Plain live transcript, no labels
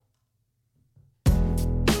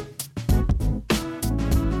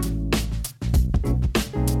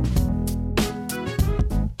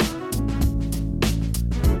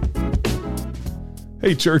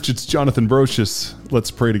Hey church, it's Jonathan Brocious. Let's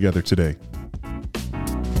pray together today.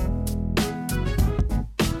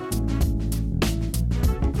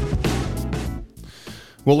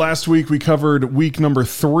 Well, last week we covered week number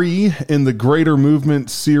 3 in the Greater Movement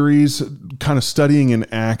series, kind of studying in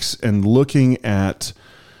Acts and looking at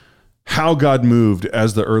how God moved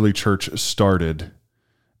as the early church started.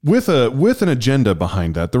 With an agenda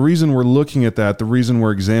behind that. The reason we're looking at that, the reason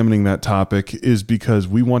we're examining that topic is because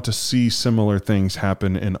we want to see similar things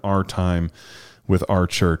happen in our time with our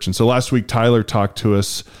church. And so last week, Tyler talked to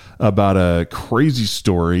us about a crazy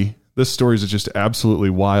story. This story is just absolutely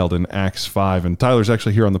wild in Acts 5. And Tyler's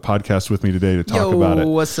actually here on the podcast with me today to talk about it.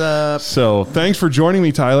 What's up? So thanks for joining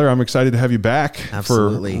me, Tyler. I'm excited to have you back.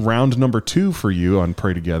 Absolutely. For round number 2 for you on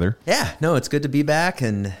Pray Together. Yeah, no, it's good to be back.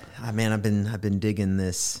 And man, I've been digging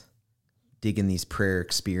these prayer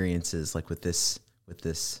experiences like with this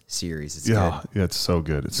series. It's good. Yeah, it's so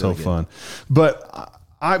good. It's really so fun. But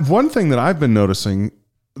one thing that I've been noticing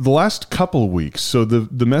the last couple of weeks, so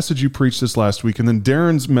the message you preached this last week and then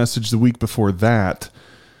Darren's message the week before that,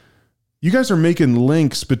 you guys are making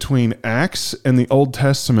links between Acts and the Old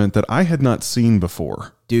Testament that I had not seen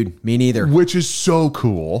before. Dude, me neither. Which is so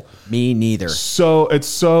cool. Me neither. So it's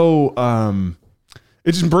so...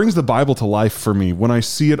 it just brings the Bible to life for me when I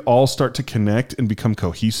see it all start to connect and become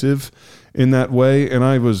cohesive in that way. And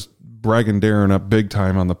I was bragging Darren up big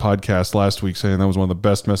time on the podcast last week, saying that was one of the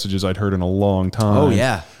best messages I'd heard in a long time. Oh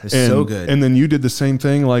yeah, it's so good. And then you did the same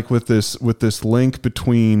thing, like with this link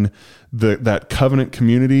between that covenant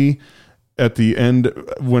community at the end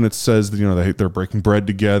when it says that, they're breaking bread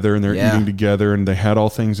together and they're eating together and they had all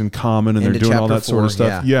things in common and they're doing all that sort of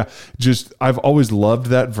stuff. Yeah, just I've always loved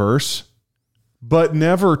that verse, but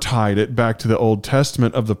never tied it back to the Old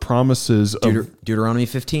Testament of the promises of Deuteronomy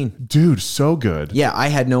 15. Dude, so good. Yeah, I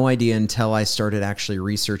had no idea until I started actually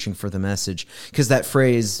researching for the message, because that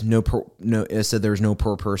phrase, it said there's no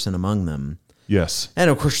poor person among them. Yes. And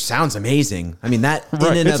of course, sounds amazing. I mean, that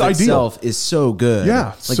right. in and of itself is so good. Yeah,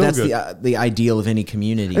 like so that's good. the ideal of any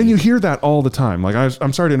community. And you hear that all the time. Like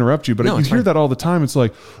I'm sorry to interrupt you, but you hear that all the time. It's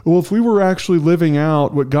like, well, if we were actually living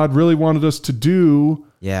out what God really wanted us to do,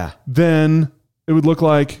 then it would look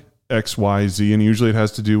like X, Y, Z, and usually it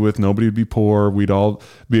has to do with nobody would be poor. We'd all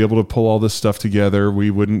be able to pull all this stuff together. We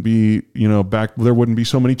wouldn't be, there wouldn't be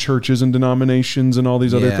so many churches and denominations and all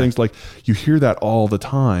these other things. Like you hear that all the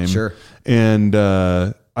time. Sure. And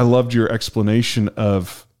I loved your explanation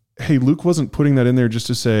of, hey, Luke wasn't putting that in there just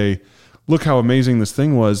to say, look how amazing this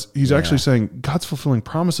thing was. He's actually saying God's fulfilling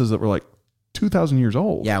promises that were like 2,000 years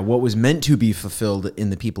old. Yeah, what was meant to be fulfilled in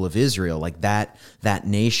the people of Israel, like that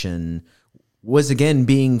nation was again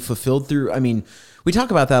being fulfilled through, we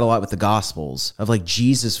talk about that a lot with the Gospels of like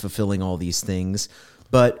Jesus fulfilling all these things,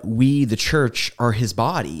 but we, the church, are his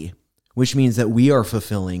body, which means that we are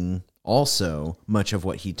fulfilling also much of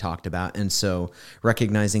what he talked about. And so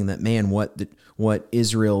recognizing that, man, what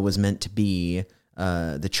Israel was meant to be,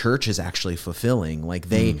 the church is actually fulfilling. Like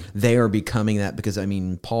they are becoming that, because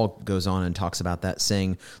Paul goes on and talks about that,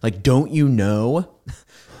 saying like, don't you know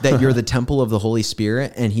that you're the temple of the Holy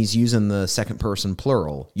Spirit? And he's using the second person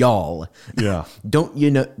plural, y'all. Yeah. Don't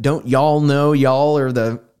y'all know y'all are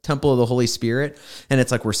the temple of the Holy Spirit? And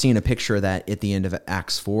it's like we're seeing a picture of that at the end of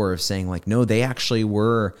Acts 4 of saying like, no, they actually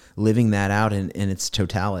were living that out in its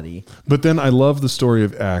totality. But then I love the story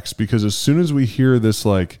of Acts, because as soon as we hear this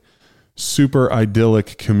like super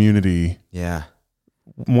idyllic community,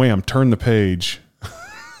 wham, turn the page.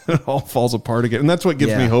 It all falls apart again. And that's what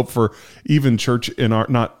gives me hope for even church in our,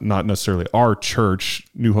 not necessarily our church,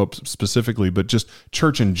 New Hope specifically, but just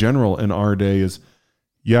church in general in our day is,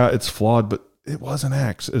 it's flawed, but it was an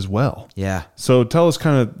Acts as well. Yeah. So talk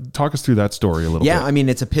us through that story a little bit. Yeah.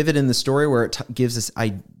 It's a pivot in the story where it gives this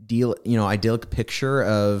idyllic picture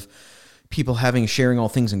of people sharing all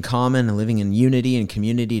things in common and living in unity and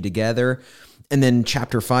community together. And then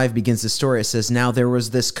chapter 5 begins the story. It says, now there was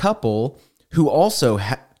this couple who also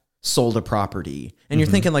sold a property. And you're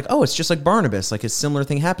thinking like, oh, it's just like Barnabas, like a similar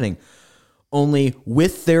thing happening. Only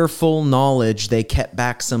with their full knowledge, they kept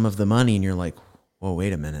back some of the money. And you're like, whoa,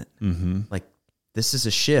 wait a minute. Like, this is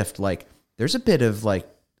a shift. Like, there's a bit of like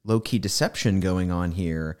low-key deception going on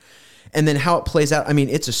here. And then how it plays out,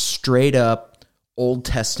 it's a straight up Old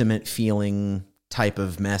Testament feeling type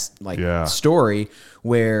of story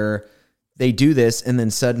where they do this and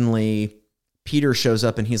then suddenly Peter shows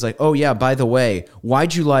up and he's like, oh yeah, by the way,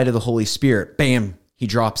 why'd you lie to the Holy Spirit? Bam, he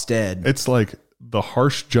drops dead. It's like the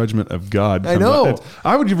harsh judgment of God. I know.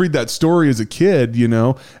 I would read that story as a kid,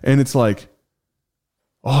 and it's like,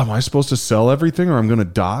 oh, am I supposed to sell everything or I'm going to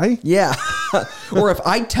die? Yeah. Or if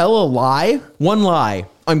I tell a lie, one lie,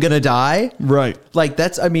 I'm going to die. Right. Like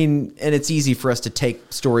and it's easy for us to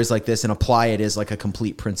take stories like this and apply it as like a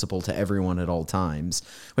complete principle to everyone at all times,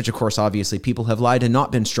 which of course, obviously people have lied and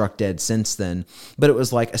not been struck dead since then. But it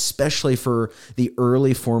was like, especially for the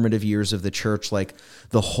early formative years of the church, like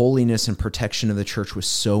the holiness and protection of the church was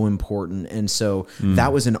so important. And so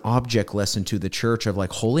that was an object lesson to the church of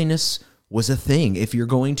like holiness was a thing. If you're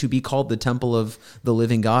going to be called the temple of the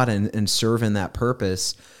living God and serve in that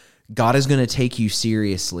purpose, God is going to take you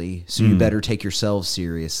seriously, so you better take yourselves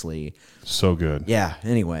seriously. So good. Yeah,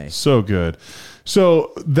 anyway. So good.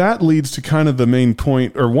 So that leads to kind of the main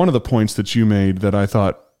point, or one of the points that you made that I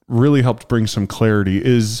thought really helped bring some clarity,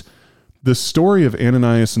 is the story of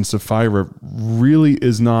Ananias and Sapphira really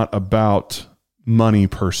is not about money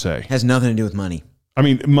per se. Has nothing to do with money. I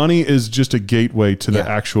mean, money is just a gateway to the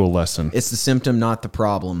actual lesson. It's the symptom, not the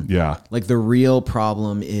problem. Yeah. Like the real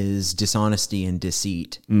problem is dishonesty and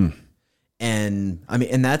deceit. And I mean,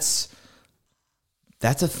 and that's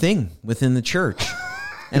a thing within the church.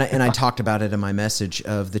 and I talked about it in my message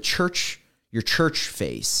of the church, your church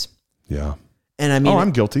face. Yeah. And I mean,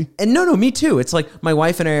 I'm guilty. And no, me too. It's like my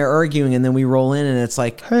wife and I are arguing, and then we roll in, and it's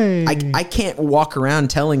like, hey, I can't walk around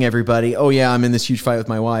telling everybody, oh yeah, I'm in this huge fight with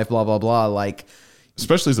my wife, blah, blah, blah. Like,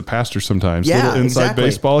 especially as a pastor sometimes. Yeah, little inside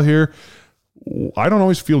baseball here. I don't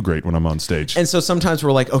always feel great when I'm on stage. And so sometimes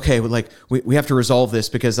we're like, okay, we have to resolve this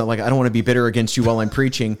because like I don't want to be bitter against you while I'm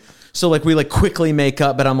preaching. So like we like quickly make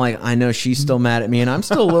up, but I'm like, I know she's still mad at me and I'm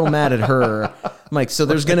still a little mad at her. I'm like, so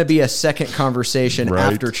there's going to be a second conversation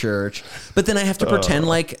after church, but then I have to pretend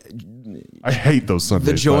like I hate those Sundays.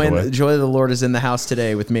 The joy of the Lord is in the house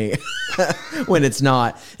today with me when it's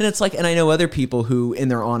not. And it's like, and I know other people who in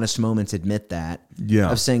their honest moments admit that.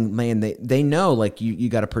 Yeah. Of saying, man, they know like you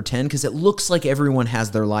got to pretend because it looks like everyone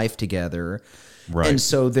has their life together. Right. And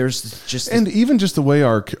so there's just, and even just the way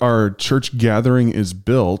our church gathering is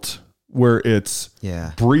built, where it's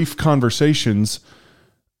brief conversations.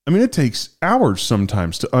 I mean, it takes hours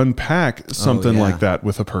sometimes to unpack something like that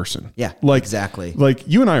with a person. Yeah, like, exactly. Like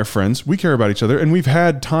you and I are friends. We care about each other. And we've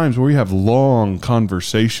had times where we have long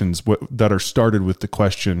conversations that are started with the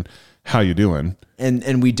question, how you doing?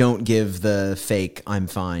 And we don't give the fake, I'm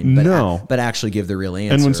fine. But but actually give the real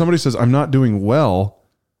answer. And when somebody says, I'm not doing well,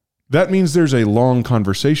 that means there's a long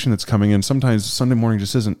conversation that's coming in. Sometimes Sunday morning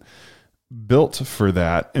just isn't built for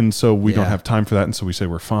that, and so we don't have time for that, and so we say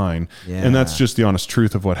we're fine. And that's just the honest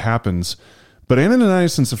truth of what happens. But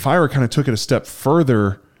Ananias and Sapphira kind of took it a step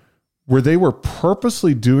further, where they were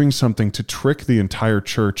purposely doing something to trick the entire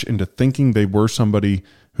church into thinking they were somebody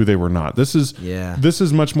who they were not. This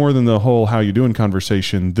is much more than the whole how you doing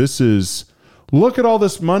conversation. This is, look at all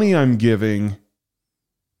this money I'm giving.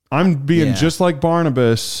 I'm being just like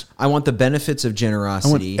Barnabas. I want the benefits of generosity.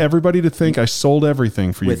 I want everybody to think I sold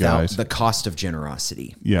everything for you guys. Without the cost of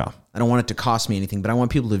generosity. Yeah. I don't want it to cost me anything, but I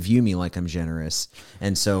want people to view me like I'm generous.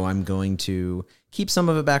 And so I'm going to keep some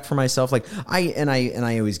of it back for myself. Like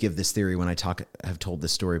I always give this theory when have told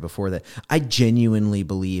this story before, that I genuinely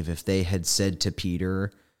believe if they had said to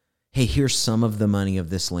Peter, hey, here's some of the money of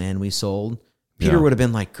this land we sold, Peter would have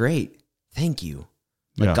been like, great, thank you.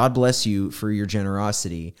 Like, God bless you for your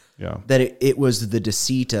generosity. Yeah. That it was the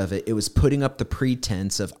deceit of it. It was putting up the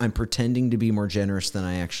pretense of I'm pretending to be more generous than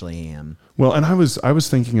I actually am. Well, and I was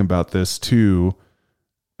thinking about this too,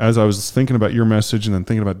 as I was thinking about your message and then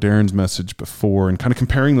thinking about Darren's message before, and kind of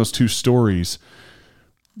comparing those two stories.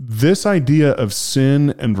 This idea of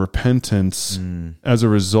sin and repentance as a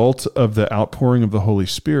result of the outpouring of the Holy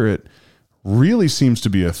Spirit really seems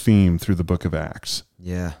to be a theme through the book of Acts.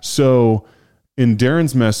 Yeah. So in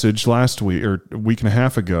Darren's message last week, or a week and a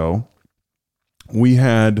half ago, we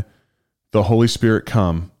had the Holy Spirit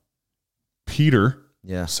come. Peter,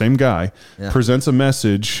 same guy, presents a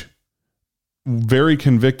message very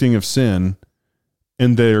convicting of sin,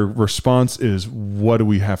 and their response is, what do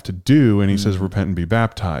we have to do? And he says, repent and be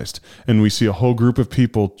baptized. And we see a whole group of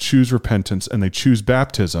people choose repentance, and they choose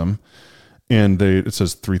baptism, and it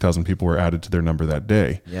says 3,000 people were added to their number that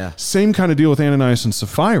day. Yeah. Same kind of deal with Ananias and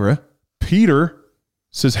Sapphira. Peter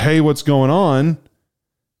says, hey, what's going on?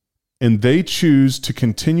 And they choose to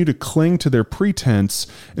continue to cling to their pretense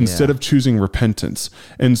instead of choosing repentance.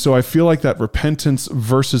 And so I feel like that repentance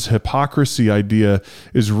versus hypocrisy idea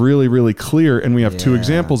is really, really clear. And we have two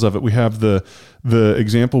examples of it. We have the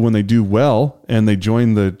example when they do well and they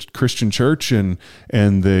join the Christian church and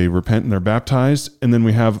they repent and they're baptized. And then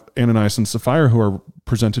we have Ananias and Sapphira who are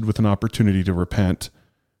presented with an opportunity to repent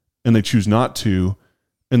and they choose not to,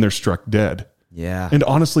 and they're struck dead. Yeah. And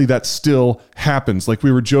honestly, that still happens. Like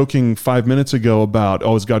we were joking 5 minutes ago about,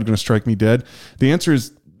 is God going to strike me dead? The answer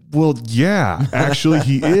is, well, yeah, actually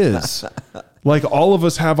he is. Like all of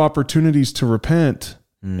us have opportunities to repent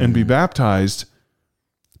and be baptized,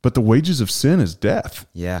 but the wages of sin is death.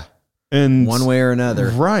 Yeah. And one way or another.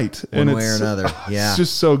 Right. One way or another. Yeah. It's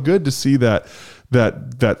just so good to see that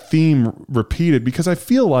theme repeated, because I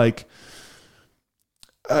feel like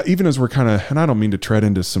even as we're kind of, and I don't mean to tread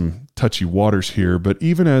into some touchy waters here, but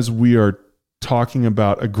even as we are talking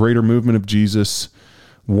about a greater movement of Jesus,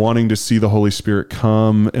 wanting to see the Holy Spirit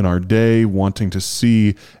come in our day, wanting to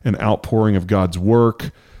see an outpouring of God's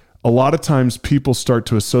work, a lot of times people start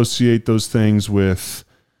to associate those things with,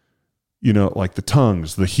 you know, like the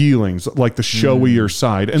tongues, the healings, like the showier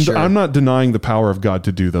side. And Sure. I'm not denying the power of God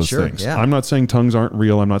to do those Sure, things. yeah. I'm not saying tongues aren't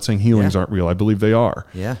real. I'm not saying healings Yeah. aren't real. I believe they are.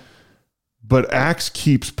 Yeah. But Acts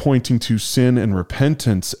keeps pointing to sin and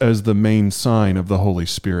repentance as the main sign of the Holy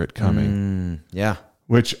Spirit coming, Yeah.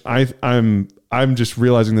 which I'm just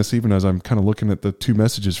realizing this even as I'm kind of looking at the two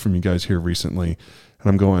messages from you guys here recently, and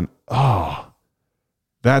I'm going, oh,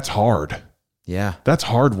 that's hard. Yeah. That's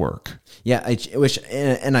hard work. Yeah,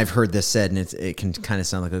 and I've heard this said, and it can kind of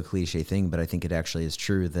sound like a cliche thing, but I think it actually is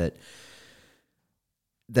true that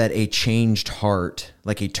a changed heart,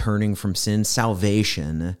 like a turning from sin,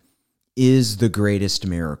 salvation, is the greatest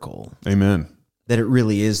miracle. Amen. That it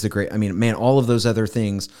really is the great. I mean, man, all of those other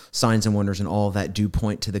things, signs and wonders, and all of that do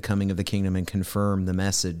point to the coming of the kingdom and confirm the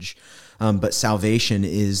message. But salvation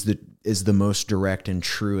is the most direct and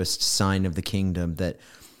truest sign of the kingdom. That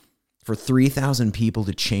for 3,000 people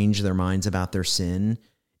to change their minds about their sin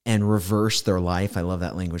and reverse their life. I love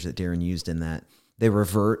that language that Darren used in that.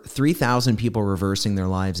 3,000 people reversing their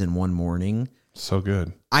lives in one morning. So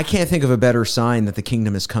good. I can't think of a better sign that the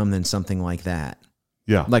kingdom has come than something like that.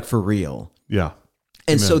 Yeah. Like for real. Yeah.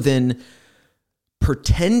 And Amen. so then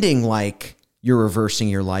pretending like you're reversing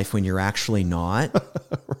your life when you're actually not,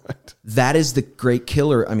 Right. that is the great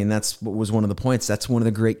killer. I mean, that's what was one of the points. That's one of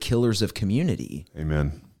the great killers of community.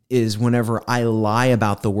 Amen. Is whenever I lie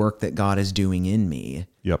about the work that God is doing in me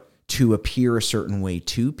Yep. to appear a certain way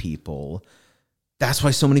to people. That's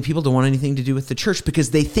why so many people don't want anything to do with the church,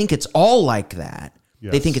 because they think it's all like that.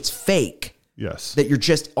 Yes. They think it's fake, Yes.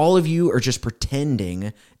 that all of you are just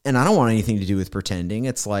pretending. And I don't want anything to do with pretending.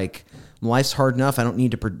 It's like, life's hard enough. I don't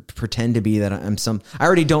need to pretend to be that I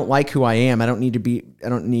already don't like who I am. I don't need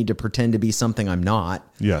to pretend to be something I'm not.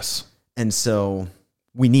 Yes. And so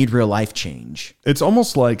we need real life change. It's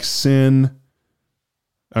almost like sin.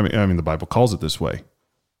 I mean, the Bible calls it this way.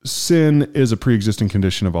 Sin is a pre-existing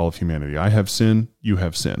condition of all of humanity. I have sin, you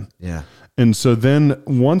have sin. Yeah. And so then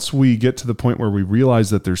once we get to the point where we realize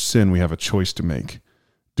that there's sin, we have a choice to make.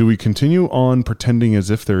 Do we continue on pretending as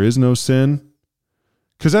if there is no sin?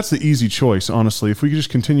 Because that's the easy choice, honestly. If we could just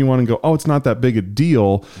continue on and go, oh, it's not that big a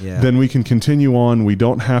deal, then we can continue on. We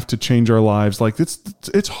don't have to change our lives. Like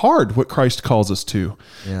it's hard what Christ calls us to.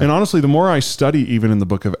 Yeah. And honestly, the more I study even in the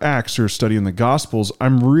book of Acts or study in the Gospels,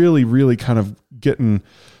 I'm really, really kind of getting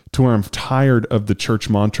to where I'm tired of the church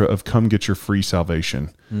mantra of come get your free salvation.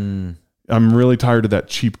 I'm really tired of that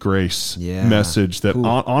cheap grace message that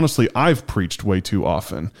honestly I've preached way too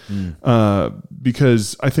often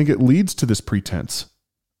because I think it leads to this pretense.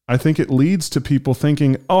 I think it leads to people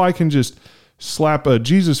thinking, oh, I can just slap a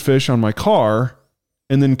Jesus fish on my car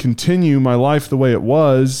and then continue my life the way it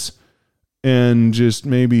was and just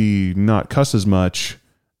maybe not cuss as much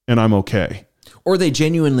and I'm okay. Or they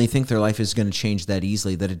genuinely think their life is going to change that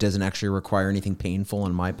easily, that it doesn't actually require anything painful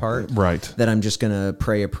on my part. Right. That I'm just going to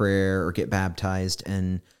pray a prayer or get baptized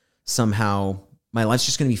and somehow my life's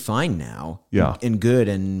just going to be fine now. Yeah. And good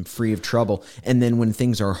and free of trouble. And then when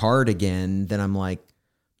things are hard again, then I'm like,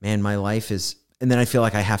 man, my life is... And then I feel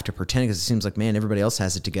like I have to pretend because it seems like, man, everybody else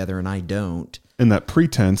has it together and I don't. And that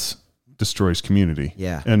pretense destroys community.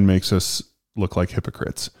 Yeah. And makes us look like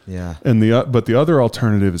hypocrites. Yeah. And but the other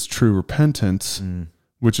alternative is true repentance,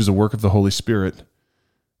 which is a work of the Holy Spirit.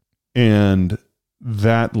 And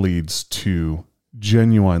that leads to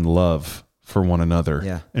genuine love for one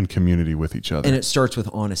another and community with each other. And it starts with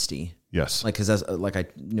honesty. Yes. Like, cause that's like, I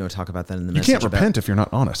talk about that in the message. You can't repent if you're not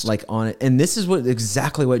honest. Like on it. And this is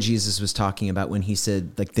exactly what Jesus was talking about when he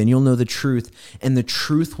said, like, then you'll know the truth and the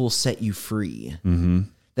truth will set you free. Mm-hmm.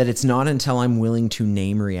 That it's not until I'm willing to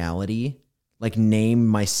name reality, like name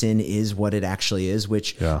my sin is what it actually is,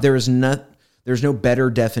 which there's no better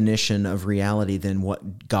definition of reality than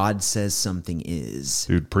what God says something is.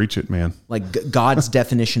 Dude, preach it, man. Like God's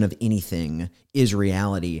definition of anything is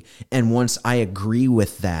reality. And once I agree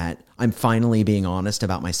with that, I'm finally being honest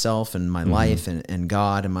about myself and my life and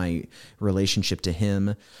God and my relationship to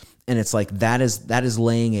him. And it's like, that is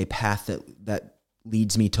laying a path that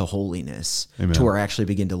leads me to holiness, Amen. to where I actually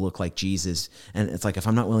begin to look like Jesus. And it's like, if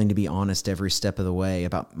I'm not willing to be honest every step of the way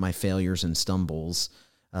about my failures and stumbles,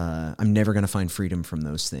 I'm never going to find freedom from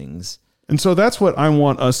those things. And so that's what I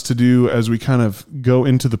want us to do as we kind of go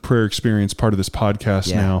into the prayer experience part of this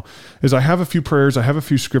podcast now, is I have a few prayers, I have a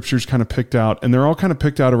few scriptures kind of picked out, and they're all kind of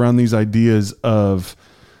picked out around these ideas of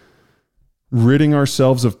ridding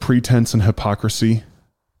ourselves of pretense and hypocrisy.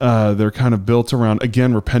 They're kind of built around,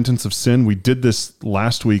 again, repentance of sin. We did this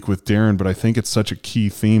last week with Darren, but I think it's such a key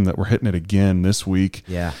theme that we're hitting it again this week.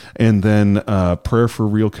 Yeah. And then prayer for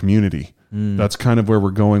real community. That's kind of where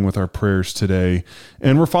we're going with our prayers today.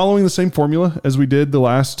 And we're following the same formula as we did the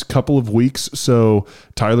last couple of weeks. So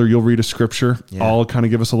Tyler, you'll read a scripture. Yeah. I'll kind of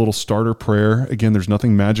give us a little starter prayer. Again, there's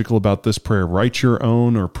nothing magical about this prayer. Write your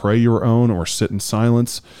own or pray your own or sit in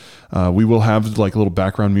silence. We will have like a little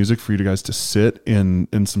background music for you guys to sit in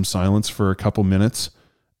some silence for a couple minutes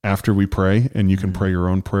after we pray, and you can pray your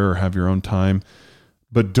own prayer or have your own time.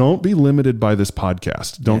 But don't be limited by this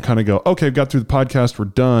podcast. Don't kind of go, okay, I've got through the podcast, we're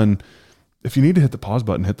done. If you need to hit the pause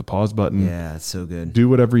button, hit the pause button. Yeah, it's so good. Do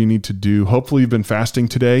whatever you need to do. Hopefully you've been fasting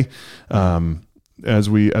today. As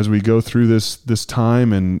we go through this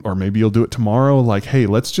time, and or maybe you'll do it tomorrow. Like, hey,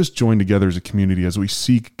 let's just join together as a community as we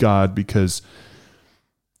seek God, because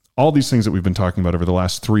all these things that we've been talking about over the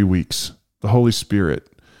last 3 weeks, the Holy Spirit,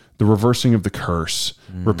 the reversing of the curse,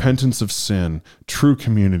 repentance of sin, true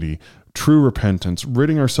community, true repentance,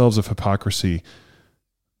 ridding ourselves of hypocrisy,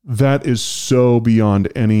 that is so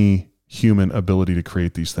beyond any human ability to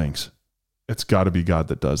create these things. It's got to be God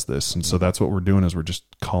that does this. And so that's what we're doing, is we're just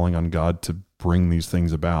calling on God to bring these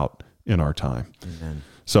things about in our time. Amen.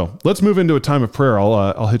 So let's move into a time of prayer.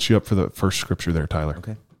 I'll hit you up for the first scripture there, Tyler.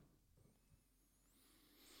 Okay.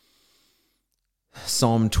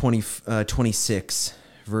 Psalm 26,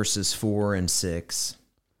 verses 4 and 6.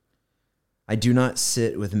 I do not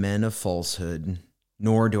sit with men of falsehood,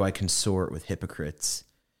 nor do I consort with hypocrites.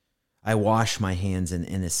 I wash my hands in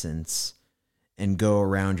innocence and go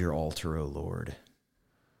around your altar, O Lord.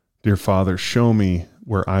 Dear Father, show me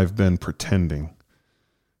where I've been pretending.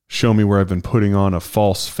 Show me where I've been putting on a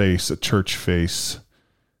false face, a church face,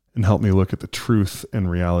 and help me look at the truth and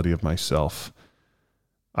reality of myself.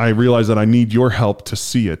 I realize that I need your help to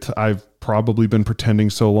see it. I've probably been pretending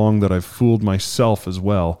so long that I've fooled myself as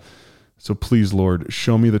well. So please, Lord,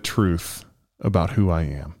 show me the truth about who I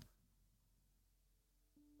am.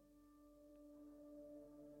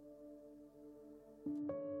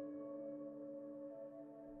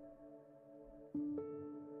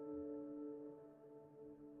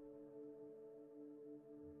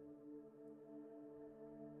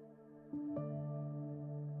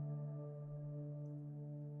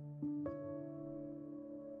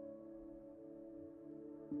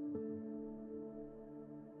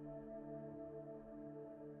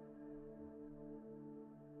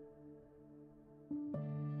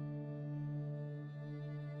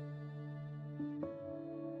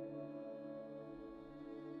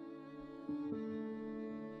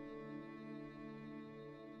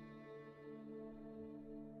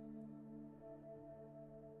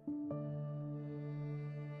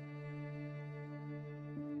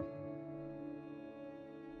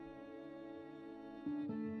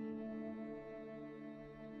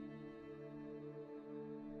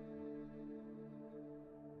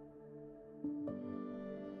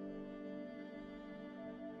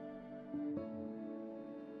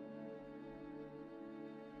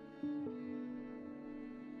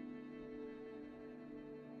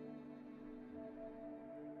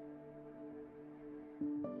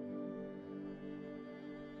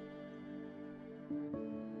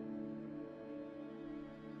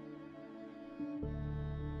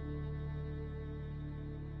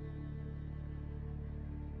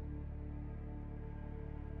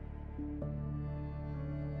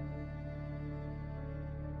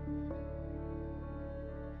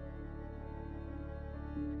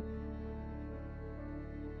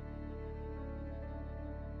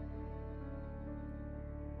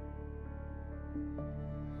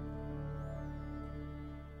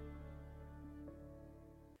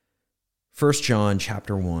 First John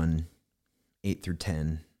chapter 1, 8 through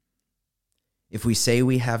 10. If we say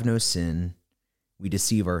we have no sin, we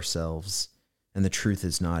deceive ourselves, and the truth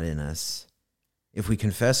is not in us. If we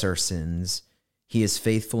confess our sins, he is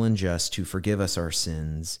faithful and just to forgive us our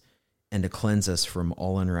sins and to cleanse us from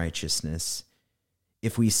all unrighteousness.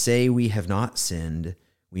 If we say we have not sinned,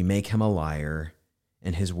 we make him a liar,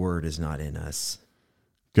 and his word is not in us.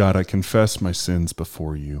 God, I confess my sins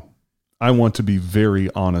before you. I want to be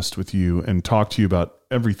very honest with you and talk to you about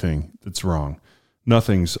everything that's wrong.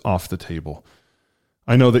 Nothing's off the table.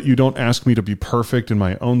 I know that you don't ask me to be perfect in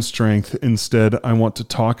my own strength. Instead, I want to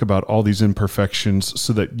talk about all these imperfections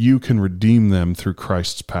so that you can redeem them through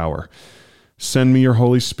Christ's power. Send me your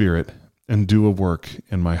Holy Spirit and do a work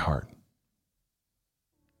in my heart.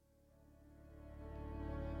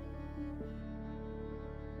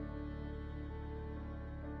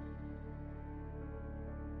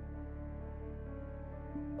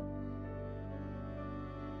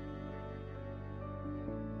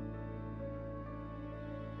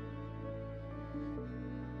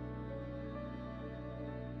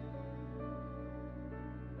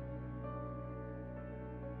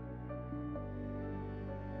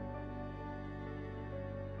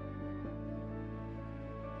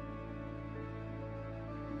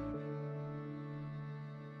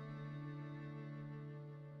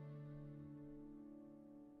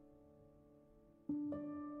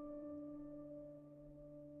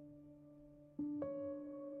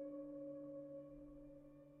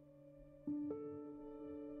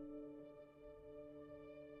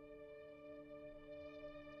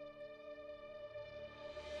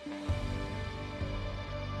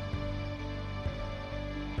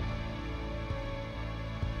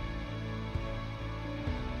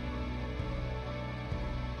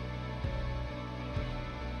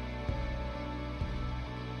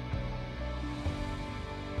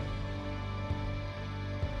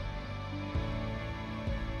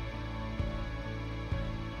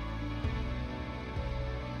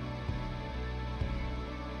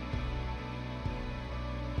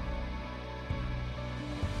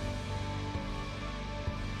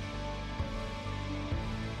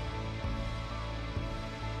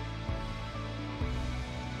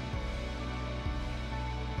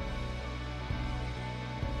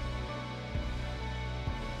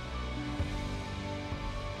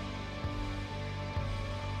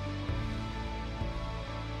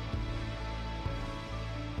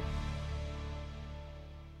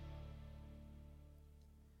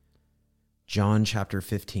 John chapter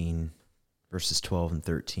 15, verses 12 and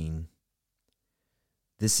 13.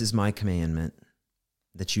 This is my commandment,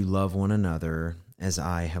 that you love one another as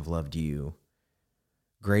I have loved you.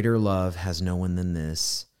 Greater love has no one than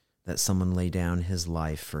this, that someone lay down his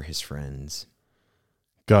life for his friends.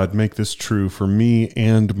 God, make this true for me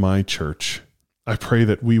and my church. I pray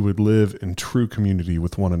that we would live in true community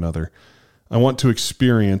with one another. I want to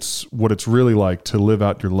experience what it's really like to live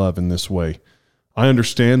out your love in this way. I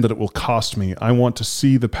understand that it will cost me. I want to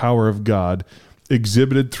see the power of God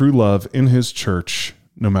exhibited through love in his church,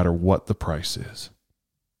 no matter what the price is.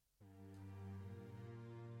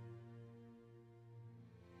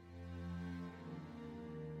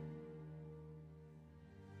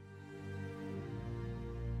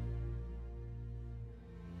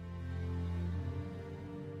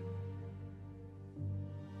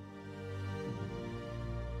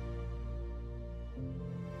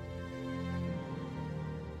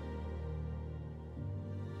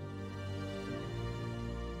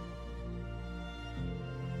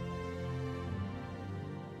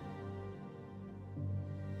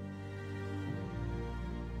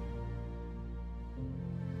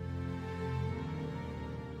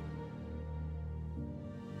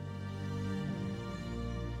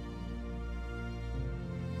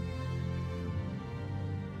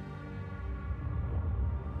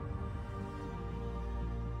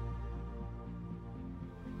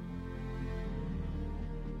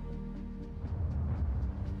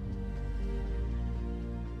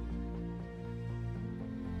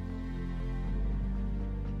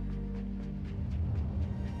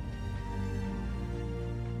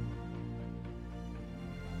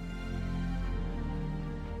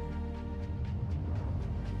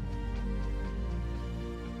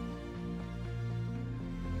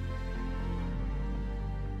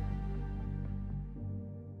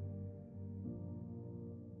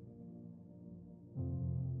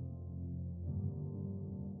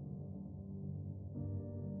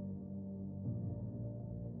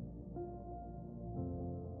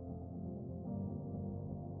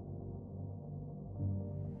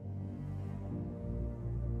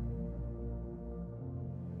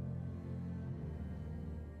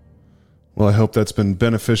 Well, I hope that's been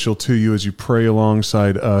beneficial to you as you pray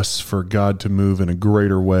alongside us for God to move in a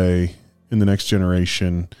greater way in the next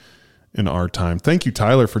generation in our time. Thank you,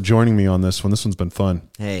 Tyler, for joining me on this one. This one's been fun.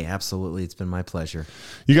 Hey, absolutely. It's been my pleasure.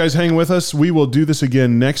 You guys hang with us. We will do this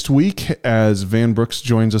again next week as Van Brooks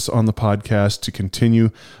joins us on the podcast to continue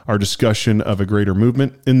our discussion of a greater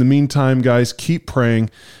movement. In the meantime, guys, keep praying,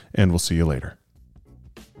 and we'll see you later.